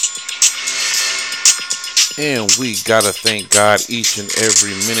And we gotta thank God each and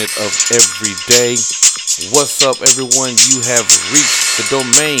every minute of every day. What's up, everyone? You have reached the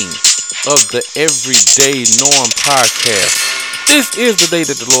domain of the Everyday Norm podcast. This is the day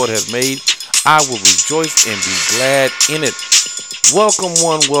that the Lord has made. I will rejoice and be glad in it. Welcome,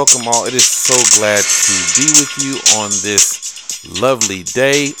 one, welcome all. It is so glad to be with you on this lovely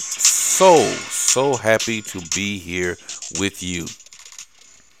day. So happy to be here with you.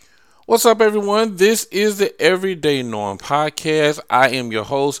 What's up, everyone? This is the Everyday Norm podcast. I am your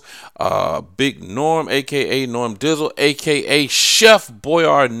host, Big Norm, aka Norm Dizzle, aka Chef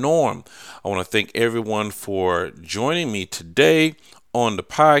Boyard Norm. I want to thank everyone for joining me today on the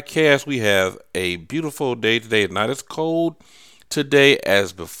podcast. We have a beautiful day today. It's not as cold today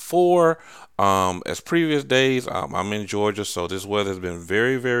as before, as previous days. I'm in Georgia, so this weather has been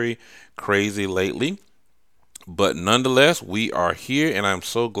very crazy lately. But nonetheless, we are here, and I'm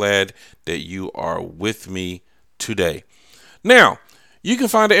so glad that you are with me today. Now, you can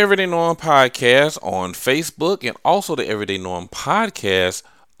find the Everyday Norm podcast on Facebook and also the Everyday Norm podcast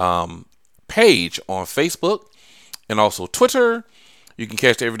page on Facebook and also Twitter. You can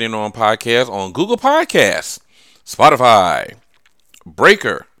catch the Everyday Norm podcast on Google Podcasts, Spotify,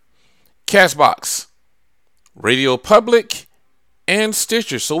 Breaker, Castbox, Radio Public, and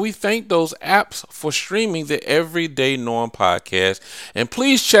Stitcher. So we thank those apps for streaming the Everyday Norm podcast. And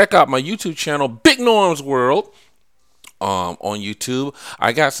please check out my YouTube channel, Big Norm's World, on YouTube.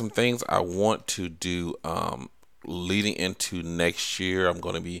 I got some things I want to do leading into next year. I'm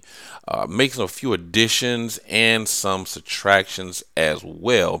going to be making a few additions and some subtractions as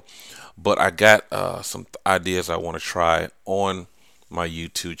well. But I got some ideas I want to try on my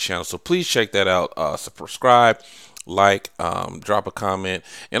YouTube channel. So please check that out. Subscribe, drop a comment,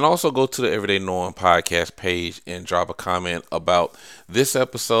 and also go to the Everyday Norm podcast page and drop a comment about this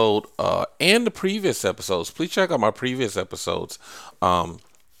episode and the previous episodes. Please check out my previous episodes of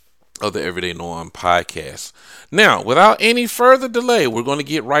the Everyday Norm podcast. Now, without any further delay, we're going to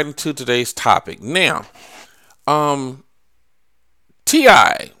get right into today's topic. Now,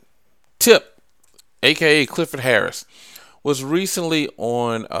 T.I. Tip, aka Clifford Harris, was recently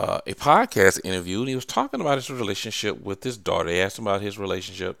on a podcast interview, and he was talking about his relationship with his daughter. They asked him about his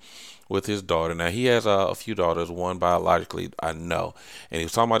relationship with his daughter. Now, he has a few daughters, one biologically, I know, and he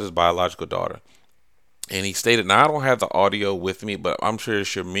was talking about his biological daughter. And he stated, now I don't have the audio with me, but I'm sure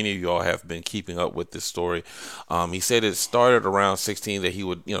many of y'all have been keeping up with this story. He said it started around 16 that he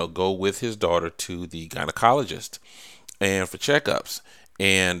would, go with his daughter to the gynecologist and for checkups.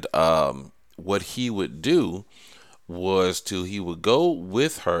 And what he would do he would go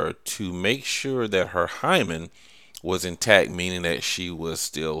with her to make sure that her hymen was intact, meaning that she was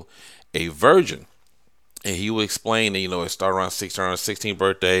still a virgin. And he would explain that, it started around her 16th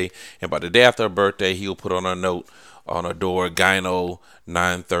birthday, and by the day after her birthday, he would put on a note on her door, gyno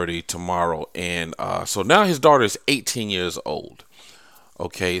 9:30 tomorrow. And so now his daughter is 18 years old.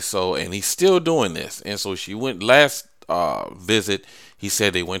 Okay, so, and he's still doing this. And so she went last visit. He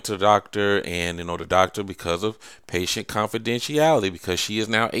said they went to the doctor, and the doctor, because of patient confidentiality, because she is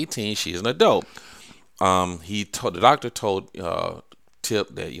now 18, she is an adult. The doctor told Tip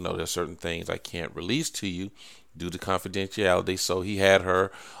that there's certain things I can't release to you due to confidentiality. So he had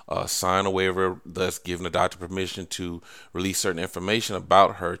her sign a waiver, thus giving the doctor permission to release certain information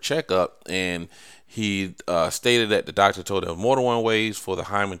about her checkup. And he stated that the doctor told him more than one ways for the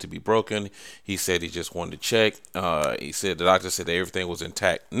hymen to be broken. He said he just wanted to check. The doctor said that everything was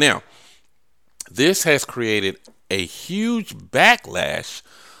intact. Now, this has created a huge backlash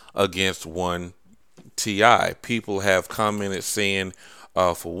against one T.I. People have commented saying,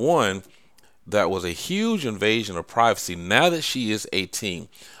 for one, that was a huge invasion of privacy. Now that she is 18,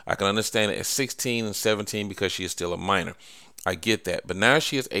 I can understand it at 16 and 17 because she is still a minor. I get that. But now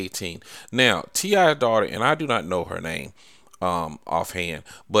she is 18. Now, T.I.'s daughter, and I do not know her name offhand,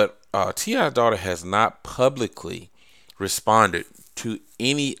 but T.I.'s daughter has not publicly responded to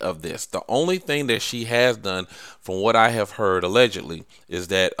any of this. The only thing that she has done, from what I have heard allegedly, is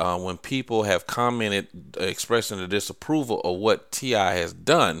that when people have commented expressing the disapproval of what T.I. has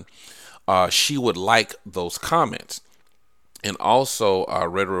done, she would like those comments. And also, I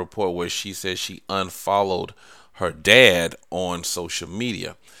read a report where she says she unfollowed her dad on social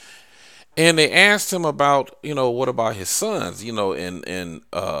media. And they asked him about, what about his sons, and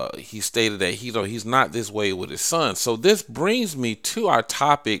he stated that he's not this way with his sons. So this brings me to our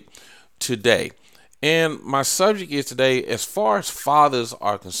topic today. And my subject is today, as far as fathers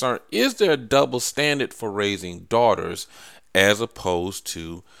are concerned, is there a double standard for raising daughters as opposed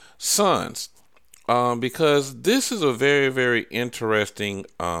to sons? Because this is a very interesting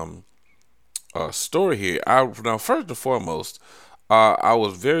story here. Now, first and foremost, I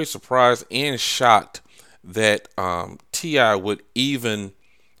was very surprised and shocked that Ti would even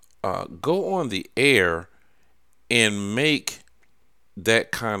go on the air and make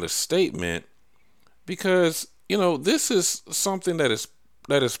that kind of statement, because this is something that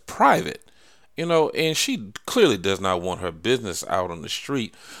is private, and she clearly does not want her business out on the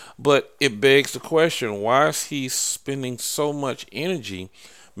street. But it begs the question, why is he spending so much energy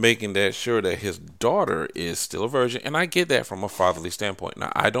making that sure that his daughter is still a virgin? And I get that from a fatherly standpoint.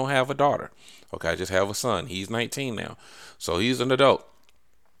 Now, I don't have a daughter. Okay, I just have a son. He's 19 now, so he's an adult.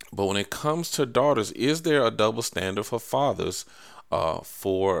 But when it comes to daughters, is there a double standard for fathers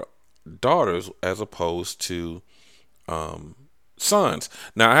for daughters as opposed to sons?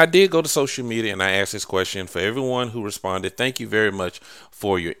 Now, I did go to social media and I asked this question. For everyone who responded, thank you very much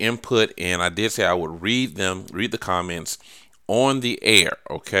for your input. And I did say I would read the comments on the air.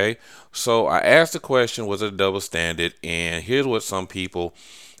 Okay. So I asked the question, was it a double standard? And here's what some people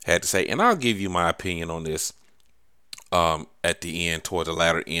had to say. And I'll give you my opinion on this at the end, toward the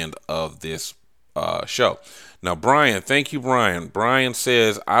latter end of this show. Now, Brian, thank you, Brian. Brian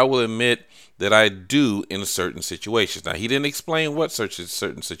says, I will admit that I do in certain situations. Now, he didn't explain what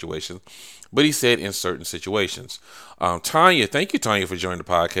certain situations, but he said in certain situations. Tanya, thank you, Tanya, for joining the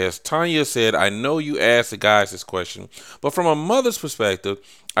podcast. Tanya said, I know you asked the guys this question, but from a mother's perspective,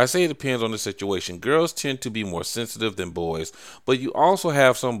 I say it depends on the situation. Girls tend to be more sensitive than boys, but you also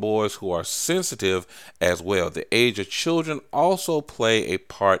have some boys who are sensitive as well. The age of children also play a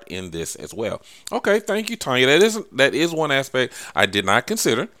part in this as well. Okay, thank you, Tanya. That is one aspect I did not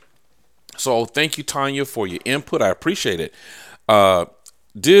consider. So thank you, Tanya, for your input. I appreciate it.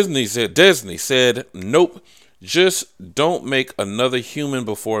 Disney said, nope, just don't make another human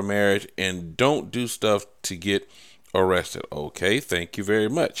before marriage and don't do stuff to get arrested. Okay, thank you very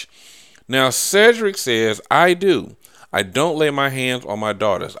much. Now, Cedric says, I do. I don't lay my hands on my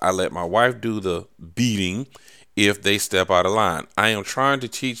daughters. I let my wife do the beating if they step out of line. I am trying to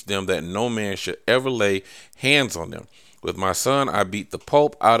teach them that no man should ever lay hands on them. With my son, I beat the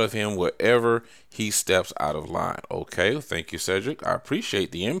pulp out of him wherever he steps out of line. Okay, thank you, Cedric. I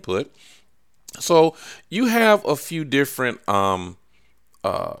appreciate the input. So you have a few different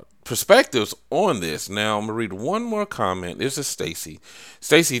perspectives on this. Now I'm gonna read one more comment. This is Stacy.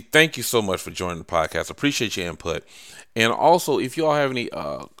 Stacy, thank you so much for joining the podcast. Appreciate your input. And also, if you all have any,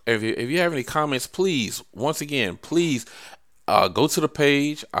 if you have any comments, please, once again, please go to the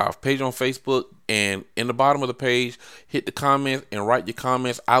page, our page on Facebook, and in the bottom of the page, hit the comments and write your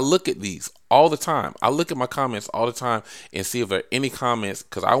comments. I look at these all the time. I look at my comments all the time and see if there are any comments,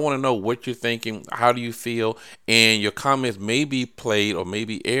 because I want to know what you're thinking, how do you feel, and your comments may be played or may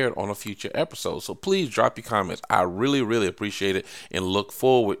be aired on a future episode. So please drop your comments. I really, really appreciate it and look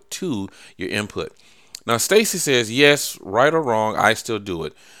forward to your input. Now, Stacy says, yes, right or wrong, I still do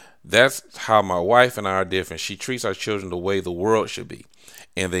it. That's how my wife and I are different. She treats our children the way the world should be,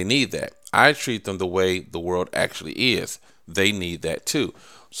 and they need that. I treat them the way the world actually is. They need that too.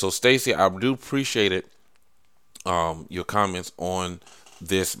 So, Stacy, I do appreciate it, your comments on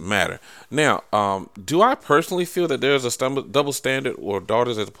this matter. Now, do I personally feel that there's a double standard or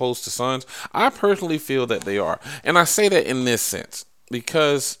daughters as opposed to sons? I personally feel that they are. And I say that in this sense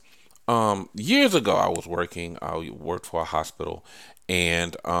because years ago I worked for a hospital,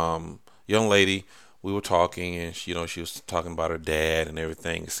 and young lady, we were talking, and she was talking about her dad and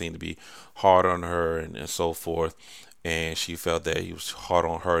everything. It seemed to be hard on her and so forth. And she felt that he was hard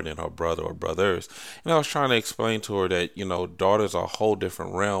on her than her brother or brothers. And I was trying to explain to her that, daughters are a whole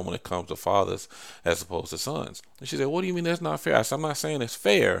different realm when it comes to fathers as opposed to sons. And she said, what do you mean that's not fair? I said, I'm not saying it's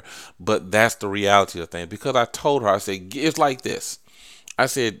fair, but that's the reality of things. Because I told her, I said, it's like this. I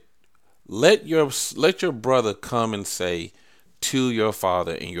said, let your brother come and say to your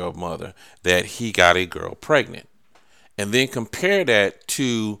father and your mother that he got a girl pregnant. And then compare that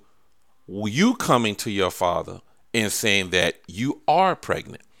to you coming to your father and saying that you are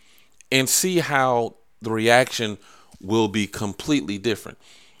pregnant, and see how the reaction will be completely different.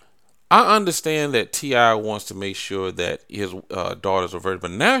 I understand that T.I. wants to make sure that his daughters are virgin,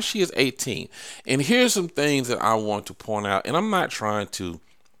 but now she is 18. And here's some things that I want to point out, and I'm not trying to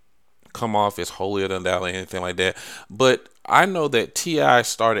come off as holier than thou or anything like that, but I know that T.I.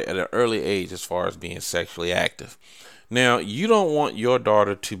 started at an early age as far as being sexually active. Now, you don't want your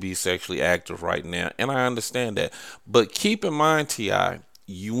daughter to be sexually active right now, and I understand that. But keep in mind, T.I.,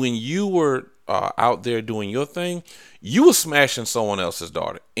 when you were out there doing your thing, you were smashing someone else's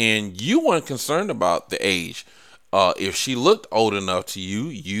daughter, and you weren't concerned about the age. If she looked old enough to you,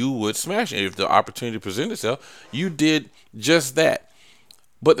 you would smash it. If the opportunity presented itself, you did just that.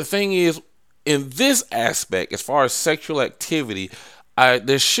 But the thing is, in this aspect, as far as sexual activity,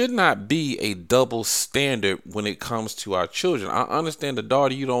 there should not be a double standard when it comes to our children. I understand the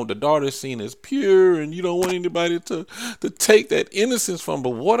daughter is seen as pure, and you don't want anybody to take that innocence from.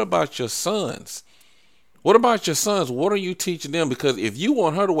 But what about your sons? What about your sons? What are you teaching them? Because if you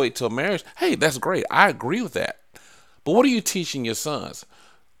want her to wait till marriage, hey, that's great. I agree with that. But what are you teaching your sons?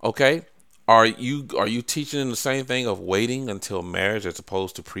 Okay, are you teaching them the same thing of waiting until marriage as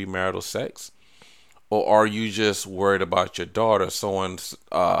opposed to premarital sex? Or are you just worried about your daughter, someone's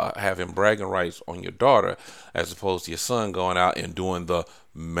having bragging rights on your daughter, as opposed to your son going out and doing the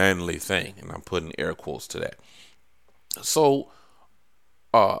manly thing? And I'm putting air quotes to that. So,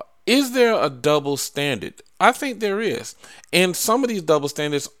 is there a double standard? I think there is, and some of these double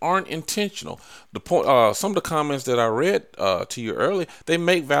standards aren't intentional. Some of the comments that I read to you earlier, they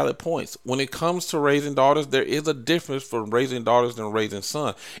make valid points. When it comes to raising daughters, there is a difference for raising daughters than raising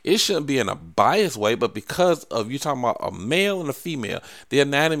sons. It shouldn't be in a biased way, but because of you talking about a male and a female, the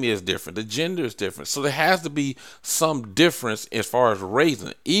anatomy is different, the gender is different, so there has to be some difference as far as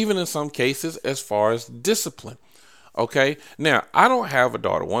raising, even in some cases as far as discipline. Okay. Now, I don't have a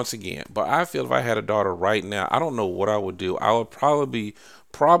daughter once again, but I feel if I had a daughter right now, I don't know what I would do. I would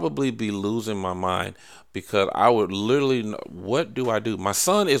probably be losing my mind because I would literally, what do I do? My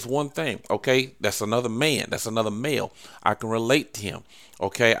son is one thing. Okay. That's another man. That's another male. I can relate to him.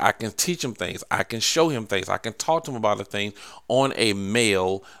 Okay. I can teach him things. I can show him things. I can talk to him about the things on a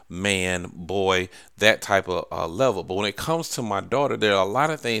male, man, boy, that type of level. But when it comes to my daughter, there are a lot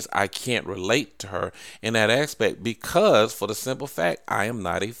of things I can't relate to her in that aspect because for the simple fact, I am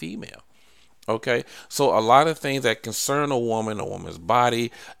not a female. Okay, so a lot of things that concern a woman's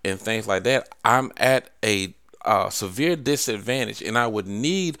body, and things like that, I'm at a severe disadvantage, and I would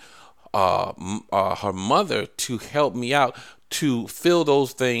need her mother to help me out to fill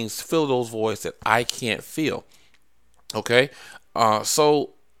those things, fill those voids that I can't fill. Okay,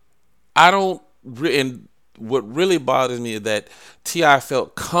 so I don't, and what really bothers me is that Ti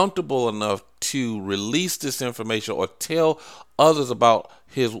felt comfortable enough to release this information or tell others about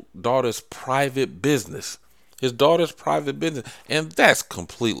his daughter's private business. His daughter's private business, and that's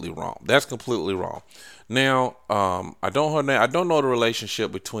completely wrong. That's completely wrong. Now, I don't know the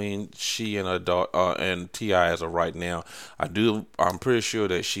relationship between she and her daughter and Ti as of right now. I'm pretty sure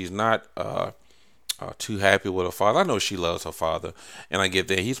that she's not too happy with her father. I know she loves her father, and I get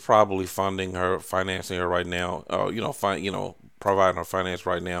that he's probably financing her right now. Providing her finance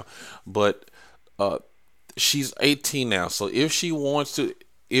right now. But she's 18 now, so if she wants to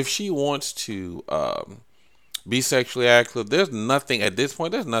be sexually active, there's nothing at this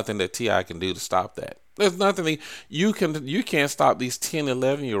point. There's nothing that Ti can do to stop that. There's nothing you can't stop these 10,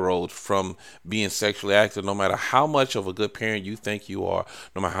 11-year olds from being sexually active, no matter how much of a good parent you think you are,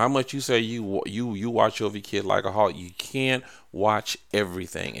 no matter how much you say you watch over your kid like a hawk. You can't watch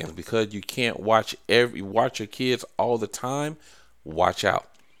everything, and because you can't watch your kids all the time, watch out,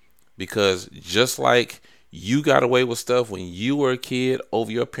 because just like you got away with stuff when you were a kid over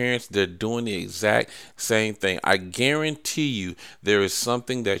your parents, they're doing the exact same thing. I guarantee you there is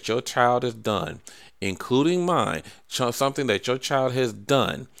something that your child has done, including mine, something that your child has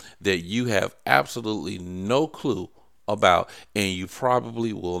done that you have absolutely no clue about, and you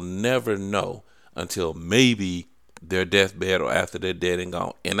probably will never know until maybe their deathbed or after they're dead and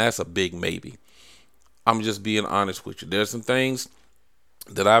gone. And that's a big maybe. I'm just being honest with you. There's some things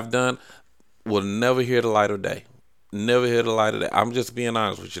that I've done will never hear the light of day. Never hear the light of day. I'm just being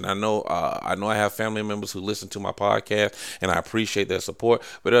honest with you. And I know I have family members who listen to my podcast, and I appreciate their support.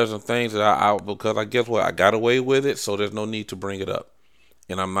 But there's some things that because I guess what, I got away with it, so there's no need to bring it up,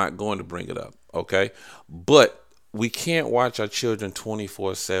 and I'm not going to bring it up. Okay, but we can't watch our children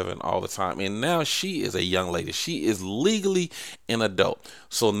 24/7 all the time. And now she is a young lady. She is legally an adult.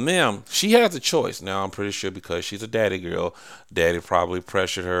 So now she has a choice. Now I'm pretty sure because she's a daddy girl, daddy probably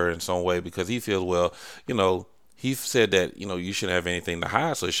pressured her in some way because he feels, well, he said that, you shouldn't have anything to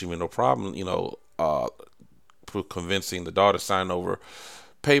hide. So it should be no problem, convincing the daughter to sign over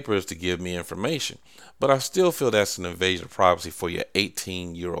papers to give me information. But I still feel that's an invasion of privacy for your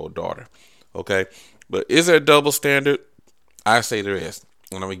 18-year-old daughter. Okay. But is there a double standard? I say there is.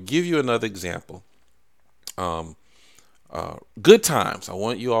 And I'm going to give you another example. Good Times. I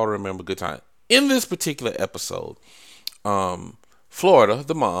want you all to remember Good Times. In this particular episode, Florida,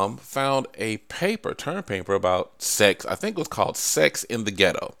 the mom, found a term paper about sex. I think it was called Sex in the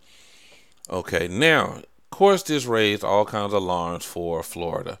Ghetto. Okay, now, of course, this raised all kinds of alarms for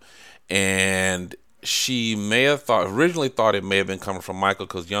Florida. And she originally thought it may have been coming from Michael,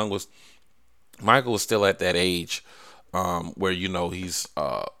 because Michael was still at that age where, he's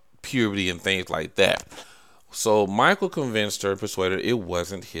puberty and things like that. So Michael convinced her, persuaded her it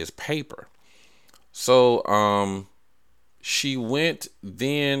wasn't his paper. So she went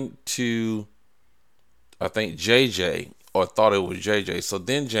then to, I think, JJ, or thought it was JJ. So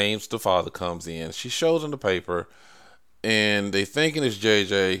then James, the father, comes in. She shows him the paper, and they thinking it's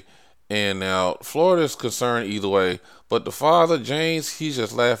JJ. And now Florida's concerned either way. But the father, James, he's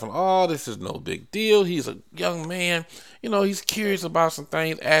just laughing. Oh, this is no big deal. He's a young man. He's curious about some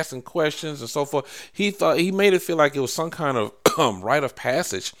things, asking questions and so forth. He made it feel like it was some kind of rite of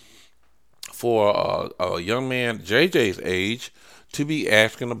passage for a young man JJ's age to be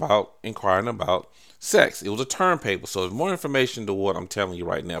inquiring about sex. It was a term paper, so there's more information to what I'm telling you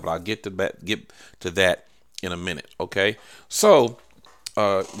right now, but I'll get to that in a minute, okay? So,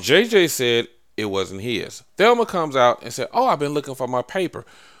 JJ said it wasn't his. Thelma comes out and said, oh, I've been looking for my paper.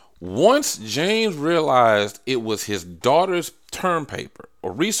 Once James realized it was his daughter's term paper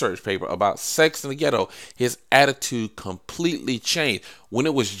or research paper about sex in the ghetto, his attitude completely changed. When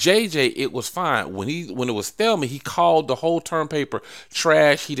it was JJ, it was fine. When it was Thelma, he called the whole term paper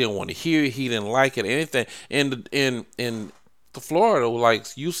trash. He didn't want to hear it. He didn't like it, anything. And in Florida,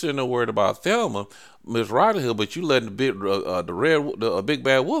 like, you sitting there worried about Thelma, Miss Rotherhill, but you letting the big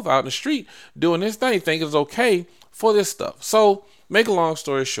bad wolf out in the street doing this thing, thinking it's okay for this stuff. So, make a long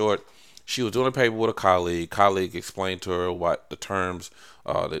story short, she was doing a paper with a colleague. Colleague explained to her what the terms,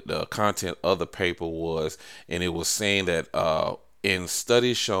 the content of the paper was, and it was saying that in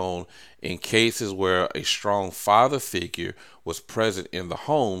studies shown, in cases where a strong father figure was present in the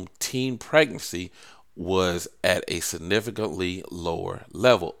home, teen pregnancy was at a significantly lower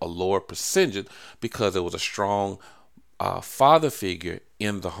level, a lower percentage, because there was a strong father figure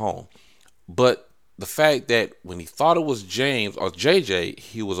in the home. But the fact that when he thought it was James or JJ,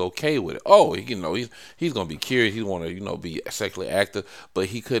 he was okay with it. Oh, he's gonna be curious. He want to be sexually active, but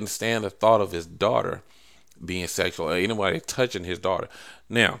he couldn't stand the thought of his daughter being sexual or anybody touching his daughter.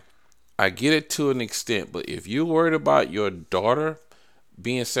 Now, I get it to an extent, but if you're worried about your daughter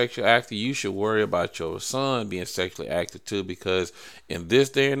being sexually active, you should worry about your son being sexually active too, because in this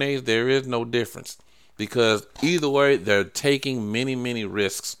day and age, there is no difference. Because either way, they're taking many, many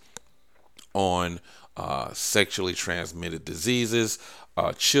risks on sexually transmitted diseases,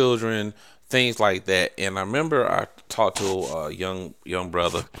 children, things like that. And I remember I talked to a young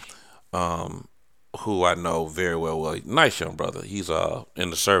brother who I know very well, nice young brother. He's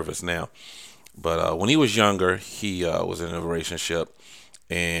in the service now. But when he was younger, he was in a relationship,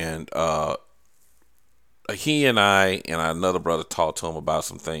 and he and I and another brother talked to him about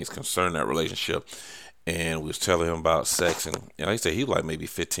some things concerning that relationship. And we was telling him about sex, and like I said, he was like maybe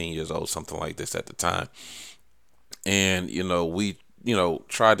 15 years old, something like this at the time. And we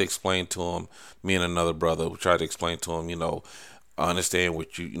tried to explain to him, me and another brother, we tried to explain to him, I understand what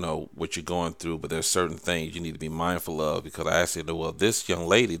what you're going through, but there's certain things you need to be mindful of, because I asked him, well, this young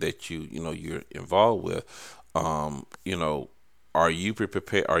lady that you're involved with, are you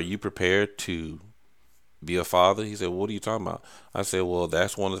prepared to be a father? He said, what are you talking about? I said, well,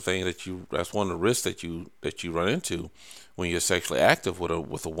 that's one of the things that's one of the risks that you run into when you're sexually active with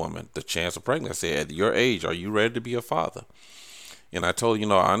a woman, the chance of pregnancy. At your age, are you ready to be a father? And I told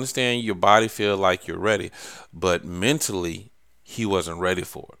I understand your body feel like you're ready, but mentally he wasn't ready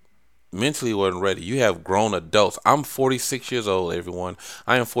for it. Mentally wasn't ready. You have grown adults. I'm 46 years old, everyone.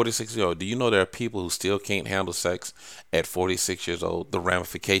 I am 46 years old. Do you know there are people who still can't handle sex at 46 years old? The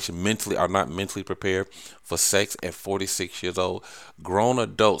ramification are not mentally prepared for sex at 46 years old. Grown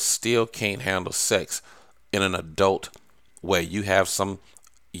adults still can't handle sex in an adult way. You have some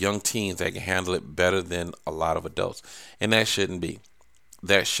young teens that can handle it better than a lot of adults. And that shouldn't be.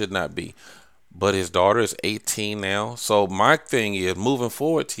 That should not be. But his daughter is 18 now. So my thing is, moving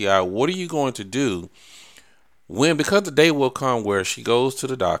forward, T.I., what are you going to do because the day will come where she goes to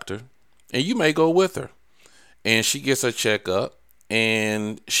the doctor, and you may go with her, and she gets her checkup,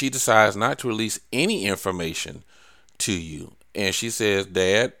 and she decides not to release any information to you. And she says,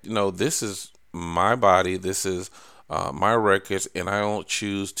 Dad, this is my body. This is my records, and I don't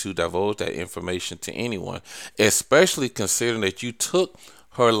choose to divulge that information to anyone, especially considering that you took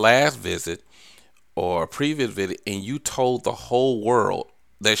her last visit or a previous video and you told the whole world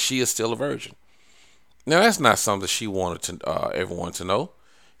that she is still a virgin. Now, that's not something she wanted everyone to know.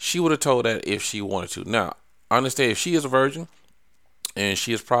 She would have told that if she wanted to. Now, I understand if she is a virgin and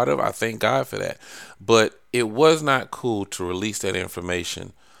she is proud of it, I thank God for that. But it was not cool to release that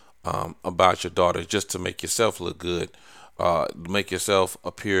information about your daughter just to make yourself look good make yourself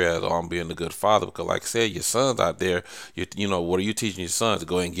appear as I'm being a good father, because like I said, your sons out there, what are you teaching your sons? To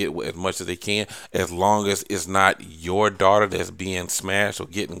go and get as much as they can, as long as it's not your daughter that's being smashed or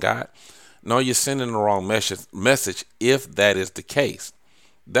getting got. No, you're sending the wrong message if that is the case.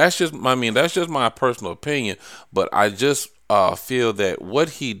 That's just my personal opinion, but I just feel that what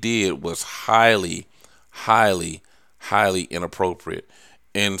he did was highly, highly, highly inappropriate,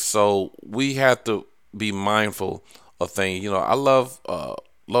 and so we have to be mindful of things. I love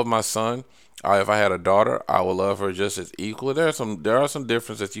my son. If I had a daughter, I would love her just as equal. There are some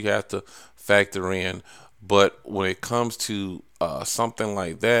differences that you have to factor in, but when it comes to something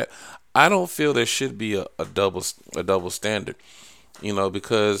like that, I don't feel there should be a double standard,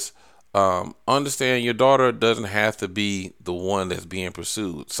 because understand your daughter doesn't have to be the one that's being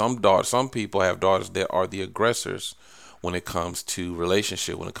pursued. Some people have daughters that are the aggressors when it comes to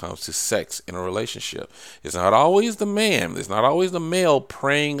relationship, when it comes to sex in a relationship. It's not always the man, it's not always the male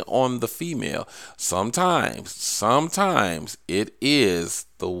preying on the female. Sometimes it is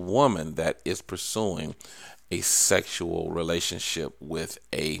the woman that is pursuing a sexual relationship with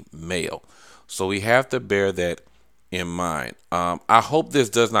a male. So we have to bear that in mind. I hope this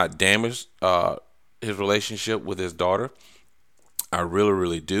does not damage his relationship with his daughter. I really,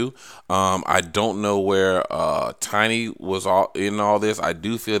 really do. I don't know where Tiny was in all this. I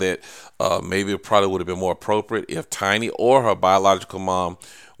do feel that maybe it probably would have been more appropriate if Tiny or her biological mom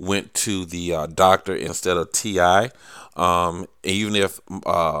went to the doctor instead of Ti. Even if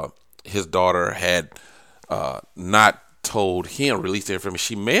his daughter had not told him, released the information,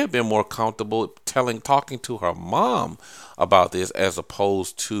 she may have been more comfortable talking to her mom about this as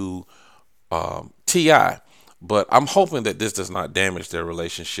opposed to Ti. But I'm hoping that this does not damage their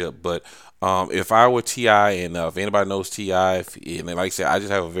relationship. But if I were Ti, and if anybody knows Ti, and like I said, I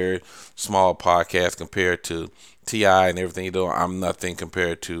just have a very small podcast compared to Ti and everything you do. I'm nothing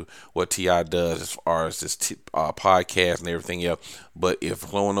compared to what Ti does as far as this podcast and everything else. But if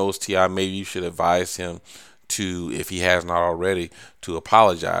someone knows Ti, maybe you should advise him to, if he has not already, to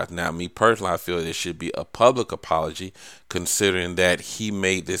apologize. Now, me personally, I feel there should be a public apology, considering that he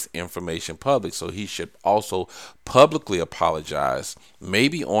made this information public. So he should also publicly apologize,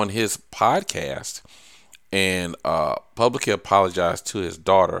 maybe on his podcast, and publicly apologize to his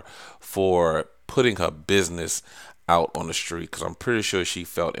daughter for putting her business out on the street, because I'm pretty sure she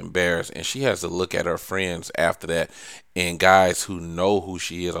felt embarrassed, and she has to look at her friends after that, and guys who know who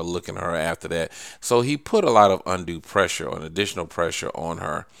she is are looking at her after that. So he put a lot of undue pressure, or additional pressure on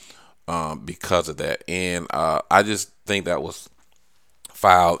her because of that, and I just think that was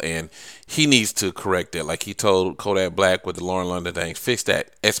foul, and he needs to correct that, like he told Kodak Black with the Lauren London thing. Fix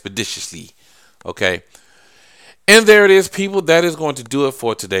that expeditiously, okay? And there it is, people. That is going to do it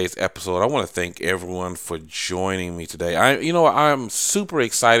for today's episode. I want to thank everyone for joining me today. I'm super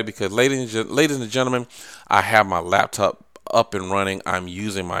excited because, ladies and gentlemen, I have my laptop up and running. I'm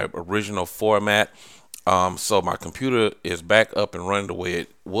using my original format. So my computer is back up and running the way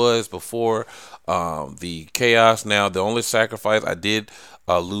it was before the chaos. Now, the only sacrifice, I did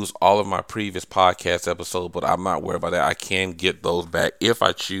lose all of my previous podcast episodes, but I'm not worried about that. I can get those back if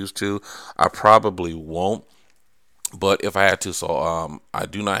I choose to. I probably won't, but if I had to. So I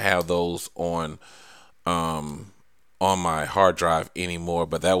do not have those on my hard drive anymore,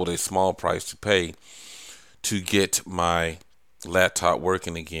 but that was a small price to pay to get my laptop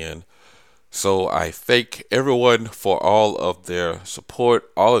working again. So I thank everyone for all of their support,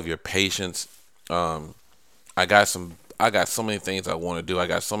 all of your patience. I got so many things I want to do. I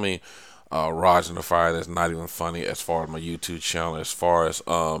got so many rods in the fire that's not even funny, as far as my YouTube channel, as far as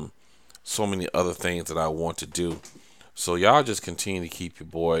so many other things that I want to do. So y'all just continue to keep your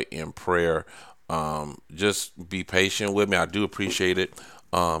boy in prayer. Just be patient with me. I do appreciate it.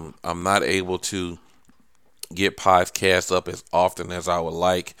 I'm not able to get podcasts up as often as I would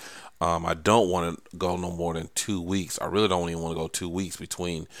like. I don't want to go no more than 2 weeks. I really don't even want to go 2 weeks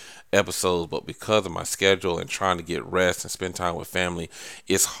between episodes, but because of my schedule and trying to get rest and spend time with family,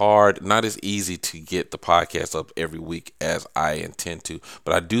 it's hard, not as easy to get the podcast up every week as I intend to.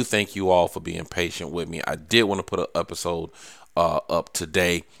 But I do thank you all for being patient with me. I did want to put an episode up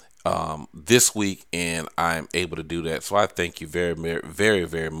today, this week, and I'm able to do that. So I thank you very, very, very,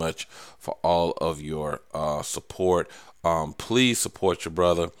 very much for all of your support. Please support your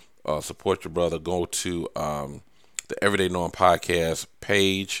brother. Go to the Everyday Norm Podcast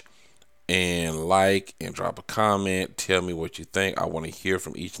page and like and drop a comment. Tell me what you think. I want to hear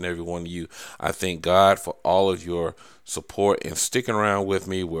from each and every one of you. I thank God for all of your support and sticking around with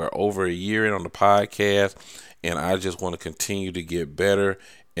me. We're over a year in on the podcast, and I just want to continue to get better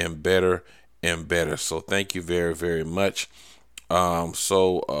and better and better. So thank you very, very much. We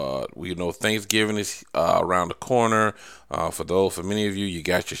know Thanksgiving is around the corner. For many of you, you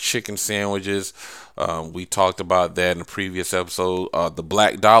got your chicken sandwiches. We talked about that in the previous episode, the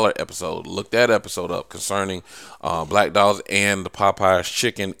Black Dollar episode. Look that episode up concerning Black Dollars and the Popeyes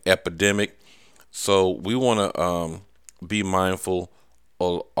chicken epidemic. So we want to be mindful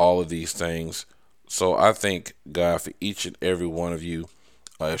of all of these things. So I thank God for each and every one of you.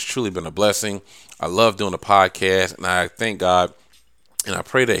 It's truly been a blessing. I love doing the podcast, and I thank God, and I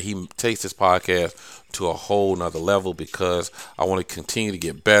pray that He takes this podcast to a whole nother level, because I want to continue to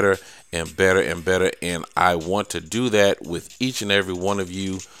get better and better and better, and I want to do that with each and every one of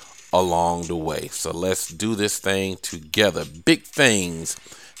you along the way. So let's do this thing together. Big things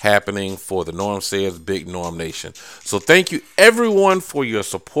happening for the Norm Says Big Norm Nation. So thank you everyone for your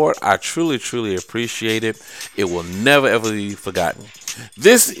support. I truly, truly appreciate it. It will never ever be forgotten.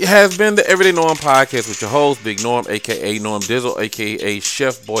 This has been the Everyday Norm Podcast with your host, Big Norm, aka Norm Dizzle, aka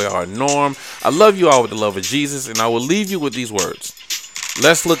Chef Boyard Norm. I love you all with the love of Jesus, and I will leave you with these words.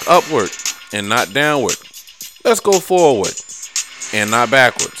 Let's look upward and not downward. Let's go forward and not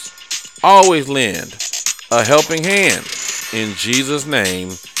backwards. Always lend a helping hand. In Jesus'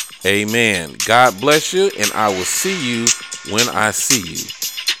 name, amen. God bless you, and I will see you when I see you.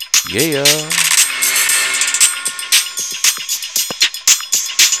 Yeah.